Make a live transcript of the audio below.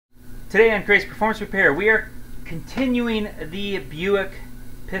Today on Crazed Performance Repair, we are continuing the Buick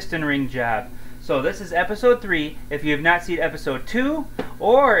piston ring job. So this is episode 3. If you have not seen episode 2,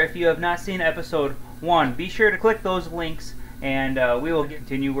 or if you have not seen episode 1, be sure to click those links and we will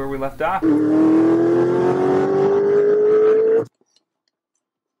continue where we left off.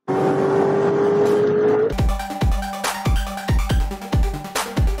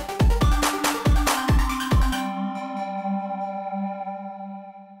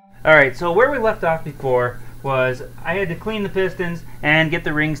 Alright, so where we left off before was I had to clean the pistons and get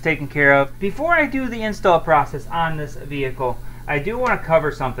the rings taken care of. Before I do the install process on this vehicle, I do want to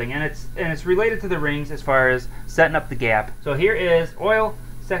cover something, and it's related to the rings as far as setting up the gap. So here is oil,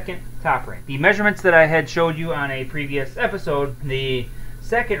 second, top ring. The measurements that I had showed you on a previous episode, the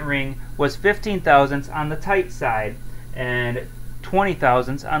second ring was 15 thousandths on the tight side and 20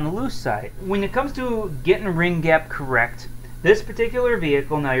 thousandths on the loose side. When it comes to getting ring gap correct, this particular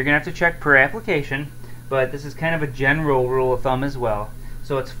vehicle, now you're going to have to check per application, but this is kind of a general rule of thumb as well.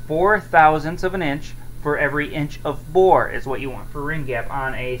 So it's 4 thousandths of an inch for every inch of bore is what you want for ring gap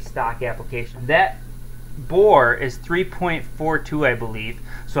on a stock application. That bore is 3.42, I believe.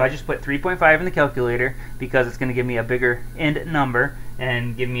 So I just put 3.5 in the calculator because it's going to give me a bigger end number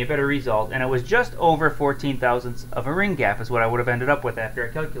and give me a better result. And it was just over 14 thousandths of a ring gap is what I would have ended up with after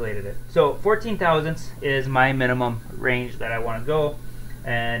I calculated it. So 14 thousandths is my minimum range that I want to go.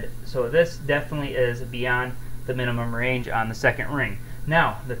 And so this definitely is beyond the minimum range on the second ring.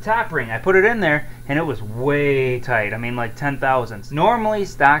 Now, the top ring, I put it in there and it was way tight. I mean, like 10 thousandths. Normally,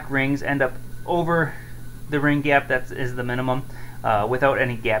 stock rings end up over the ring gap that is the minimum without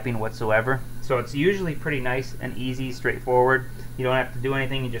any gapping whatsoever. So it's usually pretty nice and easy, straightforward. You don't have to do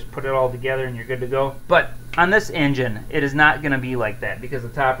anything, you just put it all together and you're good to go. But on this engine, it is not going to be like that because the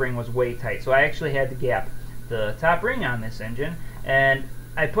top ring was way tight. So I actually had to gap the top ring on this engine, and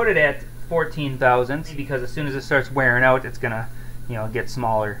I put it at 14 thousandths because as soon as it starts wearing out, it's going to, you know, get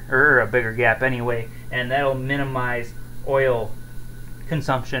smaller or a bigger gap anyway, and that'll minimize oil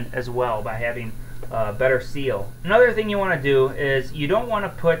consumption as well by having better seal. Another thing you want to do is you don't want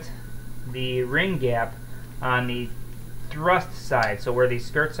to put the ring gap on the thrust side, so where these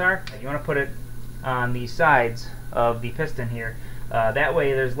skirts are, you want to put it on the sides of the piston here. That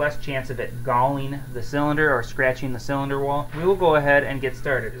way there's less chance of it galling the cylinder or scratching the cylinder wall. We will go ahead and get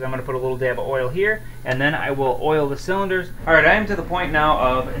started. I'm going to put a little dab of oil here, and then I will oil the cylinders. Alright, I am to the point now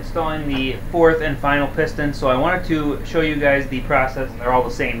of installing the fourth and final piston, so I wanted to show you guys the process. They're all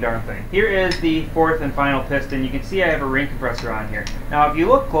the same darn thing. Here is the fourth and final piston. You can see I have a ring compressor on here. Now if you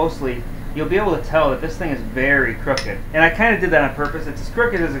look closely, you'll be able to tell that this thing is very crooked. And I kind of did that on purpose. It's as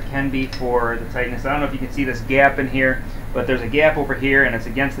crooked as it can be for the tightness. I don't know if you can see this gap in here, but there's a gap over here and it's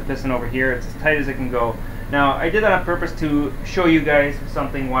against the piston over here. It's as tight as it can go. Now, I did that on purpose to show you guys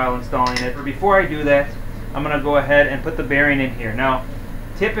something while installing it. But before I do that, I'm going to go ahead and put the bearing in here. Now,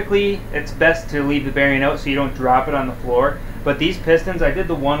 typically, it's best to leave the bearing out so you don't drop it on the floor. But these pistons, I did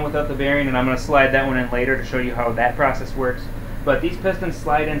the one without the bearing, and I'm going to slide that one in later to show you how that process works. But these pistons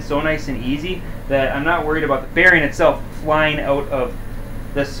slide in so nice and easy that I'm not worried about the bearing itself flying out of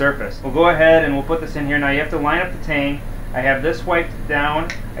this surface. We'll go ahead and we'll put this in here. Now you have to line up the tang. I have this wiped down.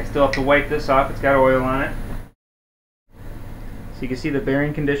 I still have to wipe this off. It's got oil on it. So you can see the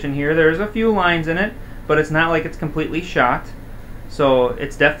bearing condition here. There's a few lines in it, but it's not like it's completely shot. So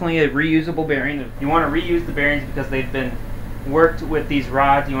it's definitely a reusable bearing. You want to reuse the bearings because they've been worked with these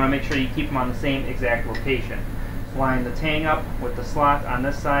rods. You want to make sure you keep them on the same exact location. Line the tang up with the slot on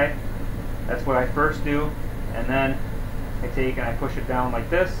this side. That's what I first do, and then I take and I push it down like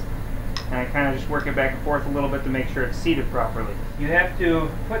this, and I kind of just work it back and forth a little bit to make sure it's seated properly. You have to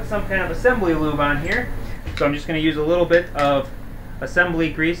put some kind of assembly lube on here, so I'm just going to use a little bit of assembly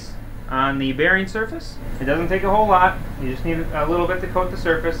grease on the bearing surface. It doesn't take a whole lot. You just need a little bit to coat the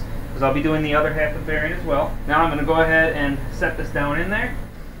surface, because I'll be doing the other half of the bearing as well. Now I'm going to go ahead and set this down in there.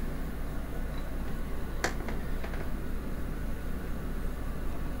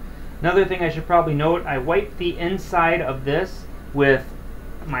 Another thing I should probably note, I wiped the inside of this with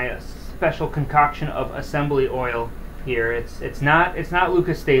my special concoction of assembly oil here. It's not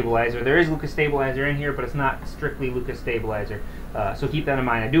Lucas Stabilizer. There is Lucas Stabilizer in here, but it's not strictly Lucas Stabilizer. So keep that in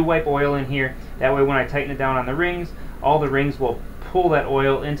mind. I do wipe oil in here. That way when I tighten it down on the rings, all the rings will pull that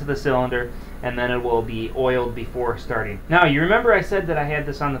oil into the cylinder, and then it will be oiled before starting. Now you remember I said that I had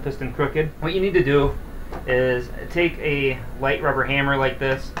this on the piston crooked. What you need to do is take a light rubber hammer like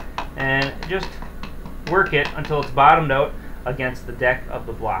this and just work it until it's bottomed out against the deck of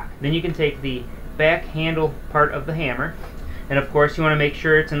the block. Then you can take the back handle part of the hammer, and of course you want to make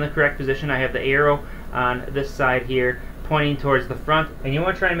sure it's in the correct position. I have the arrow on this side here pointing towards the front, and you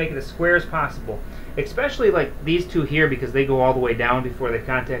want to try and make it as square as possible, especially like these two here because they go all the way down before they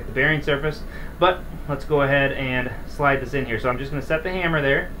contact the bearing surface. But let's go ahead and slide this in here. So I'm just going to set the hammer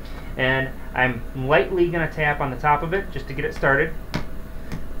there, and I'm lightly going to tap on the top of it just to get it started.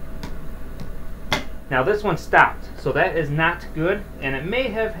 Now this one stopped, so that is not good, and it may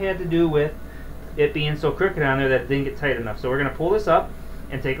have had to do with it being so crooked on there that it didn't get tight enough. So we're going to pull this up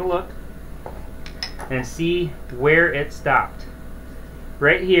and take a look and see where it stopped.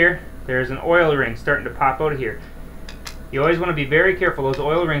 Right here, there's an oil ring starting to pop out of here. You always want to be very careful. Those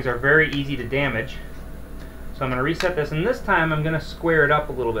oil rings are very easy to damage. So I'm going to reset this, and this time I'm going to square it up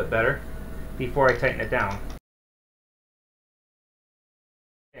a little bit better before I tighten it down.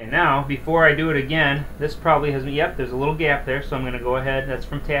 Okay, now, before I do it again, this probably has, yep, there's a little gap there, so I'm going to go ahead, that's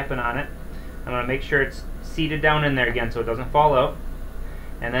from tapping on it. I'm going to make sure it's seated down in there again so it doesn't fall out.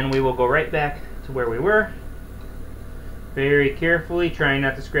 And then we will go right back to where we were. Very carefully, trying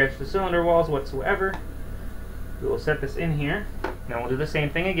not to scratch the cylinder walls whatsoever. We will set this in here. Then we'll do the same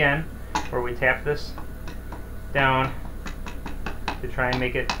thing again, where we tap this down to try and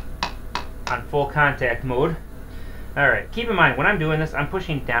make it on full contact mode. Alright, keep in mind, when I'm doing this, I'm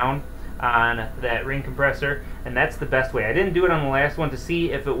pushing down on that ring compressor, and that's the best way. I didn't do it on the last one to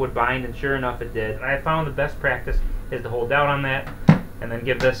see if it would bind, and sure enough it did. And I found the best practice is to hold down on that, and then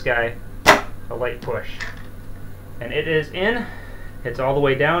give this guy a light push. And it is in. It's all the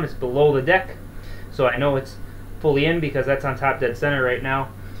way down. It's below the deck. So I know it's fully in because that's on top dead center right now.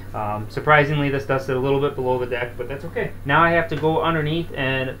 Surprisingly, this does sit a little bit below the deck, but that's okay. Now I have to go underneath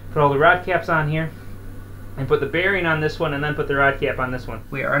and put all the rod caps on here, and put the bearing on this one, and then put the rod cap on this one.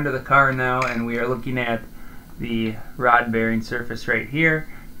 We are under the car now, and we are looking at the rod bearing surface right here,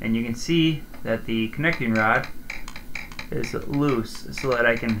 and you can see that the connecting rod is loose so that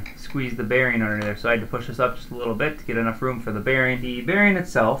I can squeeze the bearing under there. So I had to push this up just a little bit to get enough room for the bearing. The bearing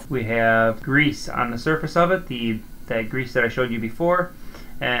itself, we have grease on the surface of it, that grease that I showed you before,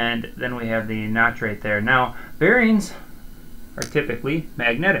 and then we have the notch right there. Now, bearings are typically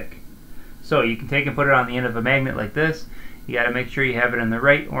magnetic. So you can take and put it on the end of a magnet like this. You got to make sure you have it in the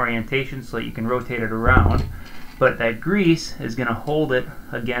right orientation so that you can rotate it around. But that grease is going to hold it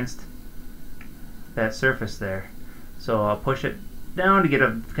against that surface there. So I'll push it down to get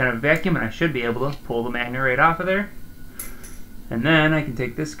a kind of vacuum, and I should be able to pull the magnet right off of there. And then I can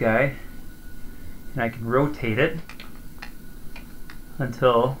take this guy and I can rotate it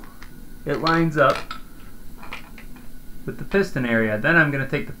until it lines up with the piston area. Then I'm going to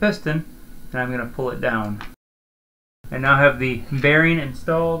take the piston and I'm going to pull it down. I now have the bearing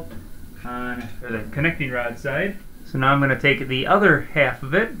installed on the connecting rod side. So now I'm going to take the other half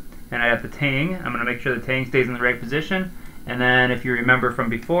of it, and I have the tang. I'm going to make sure the tang stays in the right position. And then if you remember from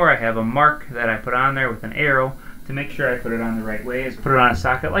before, I have a mark that I put on there with an arrow to make sure I put it on the right way. Put it on a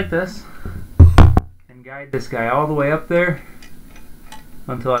socket like this and guide this guy all the way up there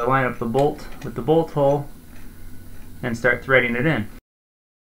until I line up the bolt with the bolt hole and start threading it in.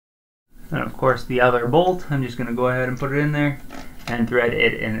 And of course the other bolt, I'm just going to go ahead and put it in there and thread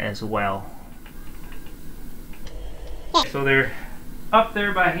it in as well. So they're up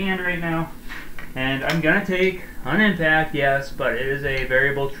there by hand right now, and I'm going to take an impact, yes, but it is a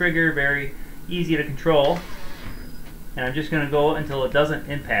variable trigger, very easy to control. And I'm just going to go until it doesn't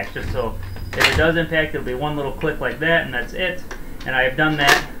impact, just so if it does impact, it'll be one little click like that, and that's it. And I have done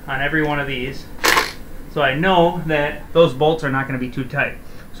that on every one of these, so I know that those bolts are not going to be too tight.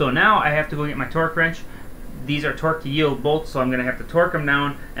 So now I have to go get my torque wrench. These are torque to yield bolts, so I'm going to have to torque them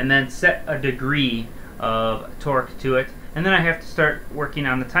down and then set a degree of torque to it. And then I have to start working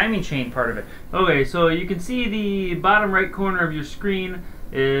on the timing chain part of it. Okay, so you can see the bottom right corner of your screen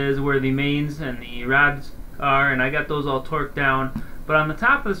is where the mains and the rods are, and I got those all torqued down. But on the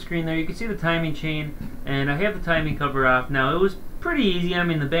top of the screen there, you can see the timing chain, and I have the timing cover off. Now, it was pretty easy. I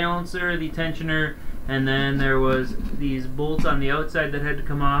mean, the balancer, the tensioner, and then there was these bolts on the outside that had to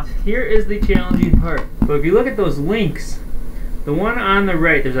come off. Here is the challenging part. So if you look at those links, the one on the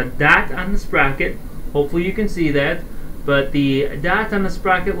right, there's a dot on the sprocket. Hopefully you can see that. But the dot on the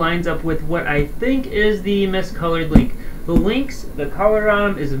sprocket lines up with what I think is the miscolored link. The links, the color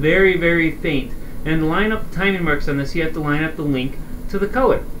on them is very, very faint. And to line up the timing marks on this, you have to line up the link to the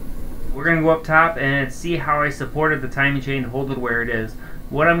color. We're going to go up top and see how I supported the timing chain to hold it where it is.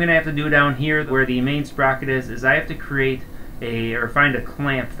 What I'm going to have to do down here where the main sprocket is I have to create find a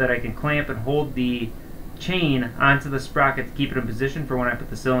clamp that I can clamp and hold the chain onto the sprocket to keep it in position for when I put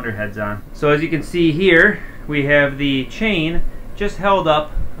the cylinder heads on. So as you can see here, we have the chain just held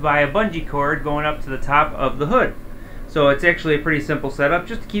up by a bungee cord going up to the top of the hood. So it's actually a pretty simple setup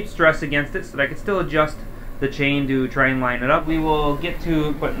just to keep stress against it so that I can still adjust the chain to try and line it up. We will get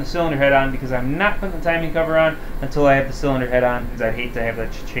to putting the cylinder head on because I'm not putting the timing cover on until I have the cylinder head on, because I'd hate to have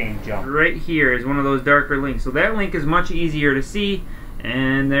that chain jump. Right here is one of those darker links. So that link is much easier to see,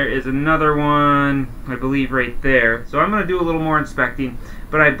 and there is another one, I believe, right there. So I'm going to do a little more inspecting,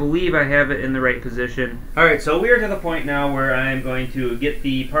 but I believe I have it in the right position. Alright, so we are to the point now where I'm going to get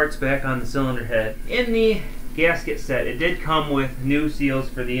the parts back on the cylinder head. In the gasket set, it did come with new seals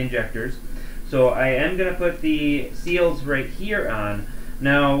for the injectors. So I am going to put the seals right here on.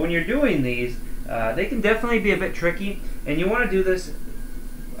 Now when you're doing these, they can definitely be a bit tricky, and you want to do this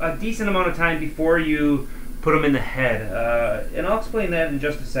a decent amount of time before you put them in the head. And I'll explain that in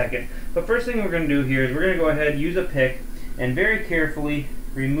just a second. But first thing we're going to do here is we're going to go ahead, use a pick, and very carefully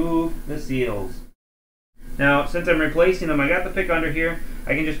remove the seals. Now since I'm replacing them, I got the pick under here,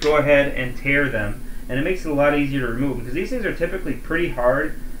 I can just go ahead and tear them. And it makes it a lot easier to remove because these things are typically pretty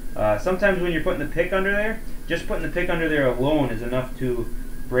hard. Sometimes when you're putting the pick under there, just putting the pick under there alone is enough to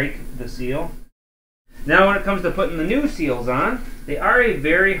break the seal. Now when it comes to putting the new seals on, they are a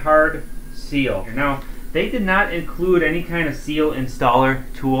very hard seal. Now they did not include any kind of seal installer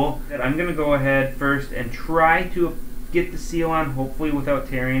tool. I'm going to go ahead first and try to get the seal on, hopefully without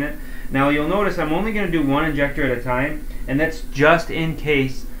tearing it. Now you'll notice I'm only going to do one injector at a time, and that's just in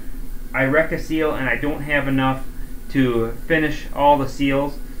case I wreck a seal and I don't have enough to finish all the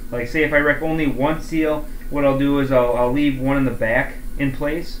seals. Like say if I wreck only one seal, what I'll do is I'll leave one in the back in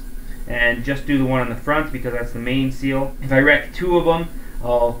place and just do the one on the front because that's the main seal. If I wreck two of them,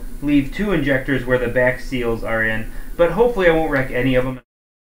 I'll leave two injectors where the back seals are in, but hopefully I won't wreck any of them.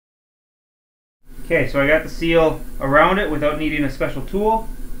 Okay, so I got the seal around it without needing a special tool,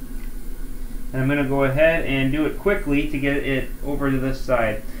 and I'm going to go ahead and do it quickly to get it over to this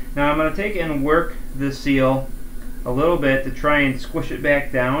side. Now I'm going to take and work this seal a little bit to try and squish it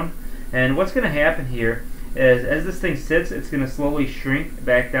back down, and what's going to happen here is as this thing sits, it's going to slowly shrink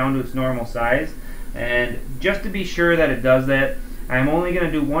back down to its normal size. And just to be sure that it does that, I'm only going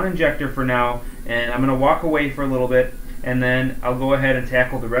to do one injector for now, and I'm going to walk away for a little bit, and then I'll go ahead and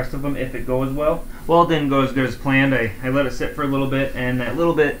tackle the rest of them if it goes well. Well, it didn't go as good as planned. I let it sit for a little bit, and that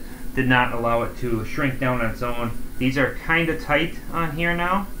little bit did not allow it to shrink down on its own. These are kind of tight on here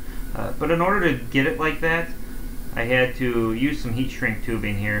now, but in order to get it like that, I had to use some heat shrink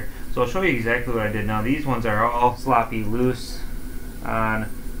tubing here. So I'll show you exactly what I did. Now these ones are all sloppy loose on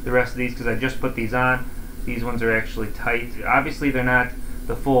the rest of these because I just put these on. These ones are actually tight. Obviously they're not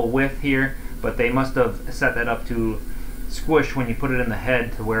the full width here, but they must have set that up to squish when you put it in the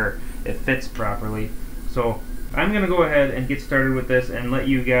head to where it fits properly. So I'm going to go ahead and get started with this and let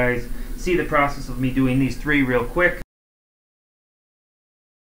you guys see the process of me doing these three real quick.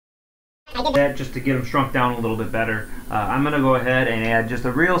 That just to get them shrunk down a little bit better. I'm going to go ahead and add just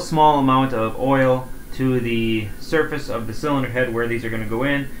a real small amount of oil to the surface of the cylinder head where these are going to go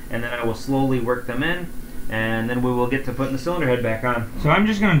in, and then I will slowly work them in, and then we will get to putting the cylinder head back on. So I'm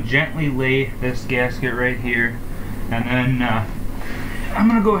just going to gently lay this gasket right here, and then I'm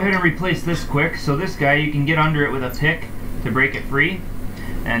going to go ahead and replace this quick. So this guy, you can get under it with a pick to break it free,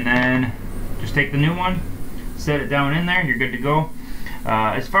 and then just take the new one, set it down in there, you're good to go.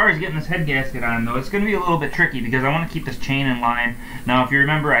 As far as getting this head gasket on though, it's going to be a little bit tricky because I want to keep this chain in line. Now if you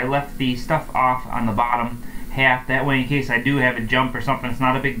remember, I left the stuff off on the bottom half, that way in case I do have a jump or something, it's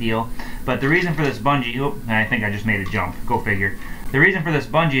not a big deal. But the reason for this bungee, I think I just made a jump, go figure. The reason for this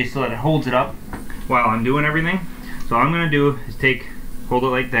bungee is so that it holds it up while I'm doing everything. So all I'm going to do is hold it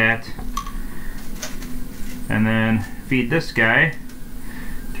like that, and then feed this guy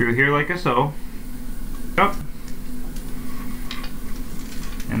through here like so. Up.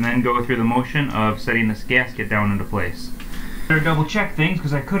 And then go through the motion of setting this gasket down into place. Better double check things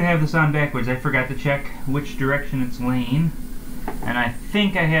because I could have this on backwards. I forgot to check which direction it's laying, and I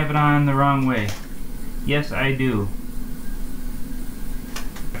think I have it on the wrong way. Yes, I do.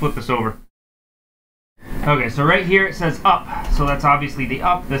 Flip this over. Okay, so right here it says up, so that's obviously the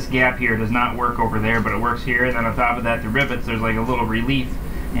up. This gap here does not work over there, but it works here. And then on top of that, the rivets, there's like a little relief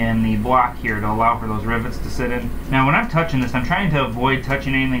in the block here to allow for those rivets to sit in. Now when I'm touching this, I'm trying to avoid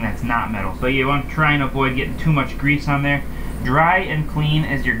touching anything that's not metal. So you want to try and avoid getting too much grease on there. Dry and clean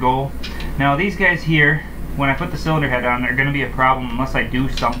is your goal. Now these guys here, when I put the cylinder head on, they're going to be a problem unless I do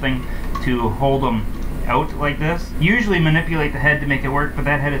something to hold them out like this. Usually manipulate the head to make it work, but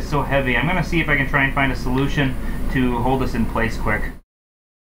that head is so heavy. I'm going to see if I can try and find a solution to hold this in place quick.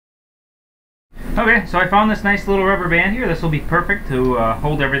 Okay, so I found this nice little rubber band here. This will be perfect to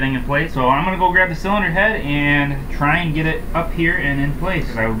hold everything in place. So I'm going to go grab the cylinder head and try and get it up here and in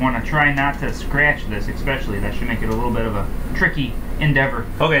place. I want to try not to scratch this especially. That should make it a little bit of a tricky endeavor.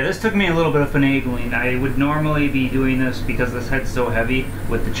 Okay, this took me a little bit of finagling. I would normally be doing this because this head's so heavy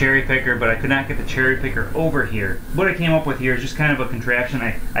with the cherry picker, but I could not get the cherry picker over here. What I came up with here is just kind of a contraption.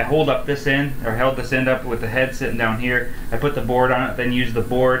 I hold up this end, or held this end up with the head sitting down here. I put the board on it, then used the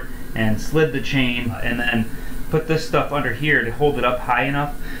board and slid the chain, and then put this stuff under here to hold it up high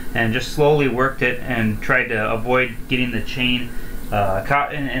enough, and just slowly worked it and tried to avoid getting the chain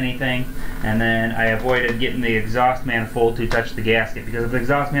caught in anything. And then I avoided getting the exhaust manifold to touch the gasket, because if the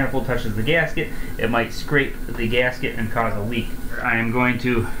exhaust manifold touches the gasket, it might scrape the gasket and cause a leak. I am going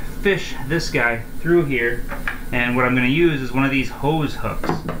to fish this guy through here, and what I'm going to use is one of these hose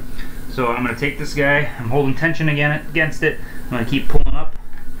hooks. So I'm going to take this guy, I'm holding tension against it, I'm going to keep pulling up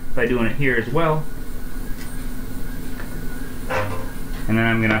by doing it here as well. And then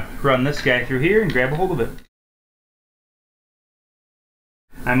I'm going to run this guy through here and grab a hold of it.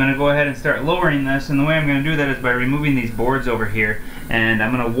 I'm going to go ahead and start lowering this, and the way I'm going to do that is by removing these boards over here, and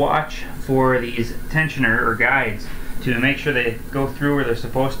I'm going to watch for these tensioner or guides to make sure they go through where they're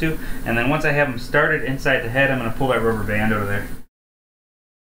supposed to, and then once I have them started inside the head, I'm going to pull that rubber band out of there.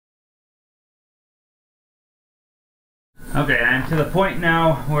 Okay, I'm to the point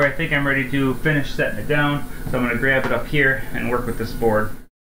now where I think I'm ready to finish setting it down, so I'm going to grab it up here and work with this board.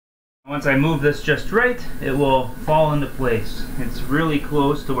 Once I move this just right, it will fall into place. It's really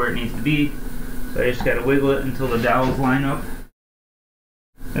close to where it needs to be, so I just got to wiggle it until the dowels line up.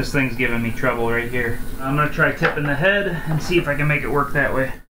 This thing's giving me trouble right here. I'm going to try tipping the head and see if I can make it work that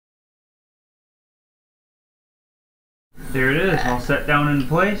way. There it is, all set down into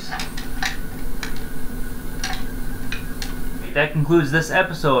place. That concludes this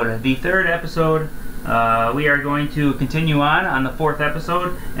episode, the third episode. We are going to continue on the fourth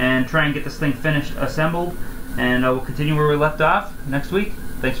episode and try and get this thing finished, assembled, and we'll continue where we left off next week.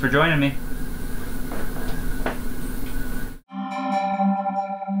 Thanks for joining me.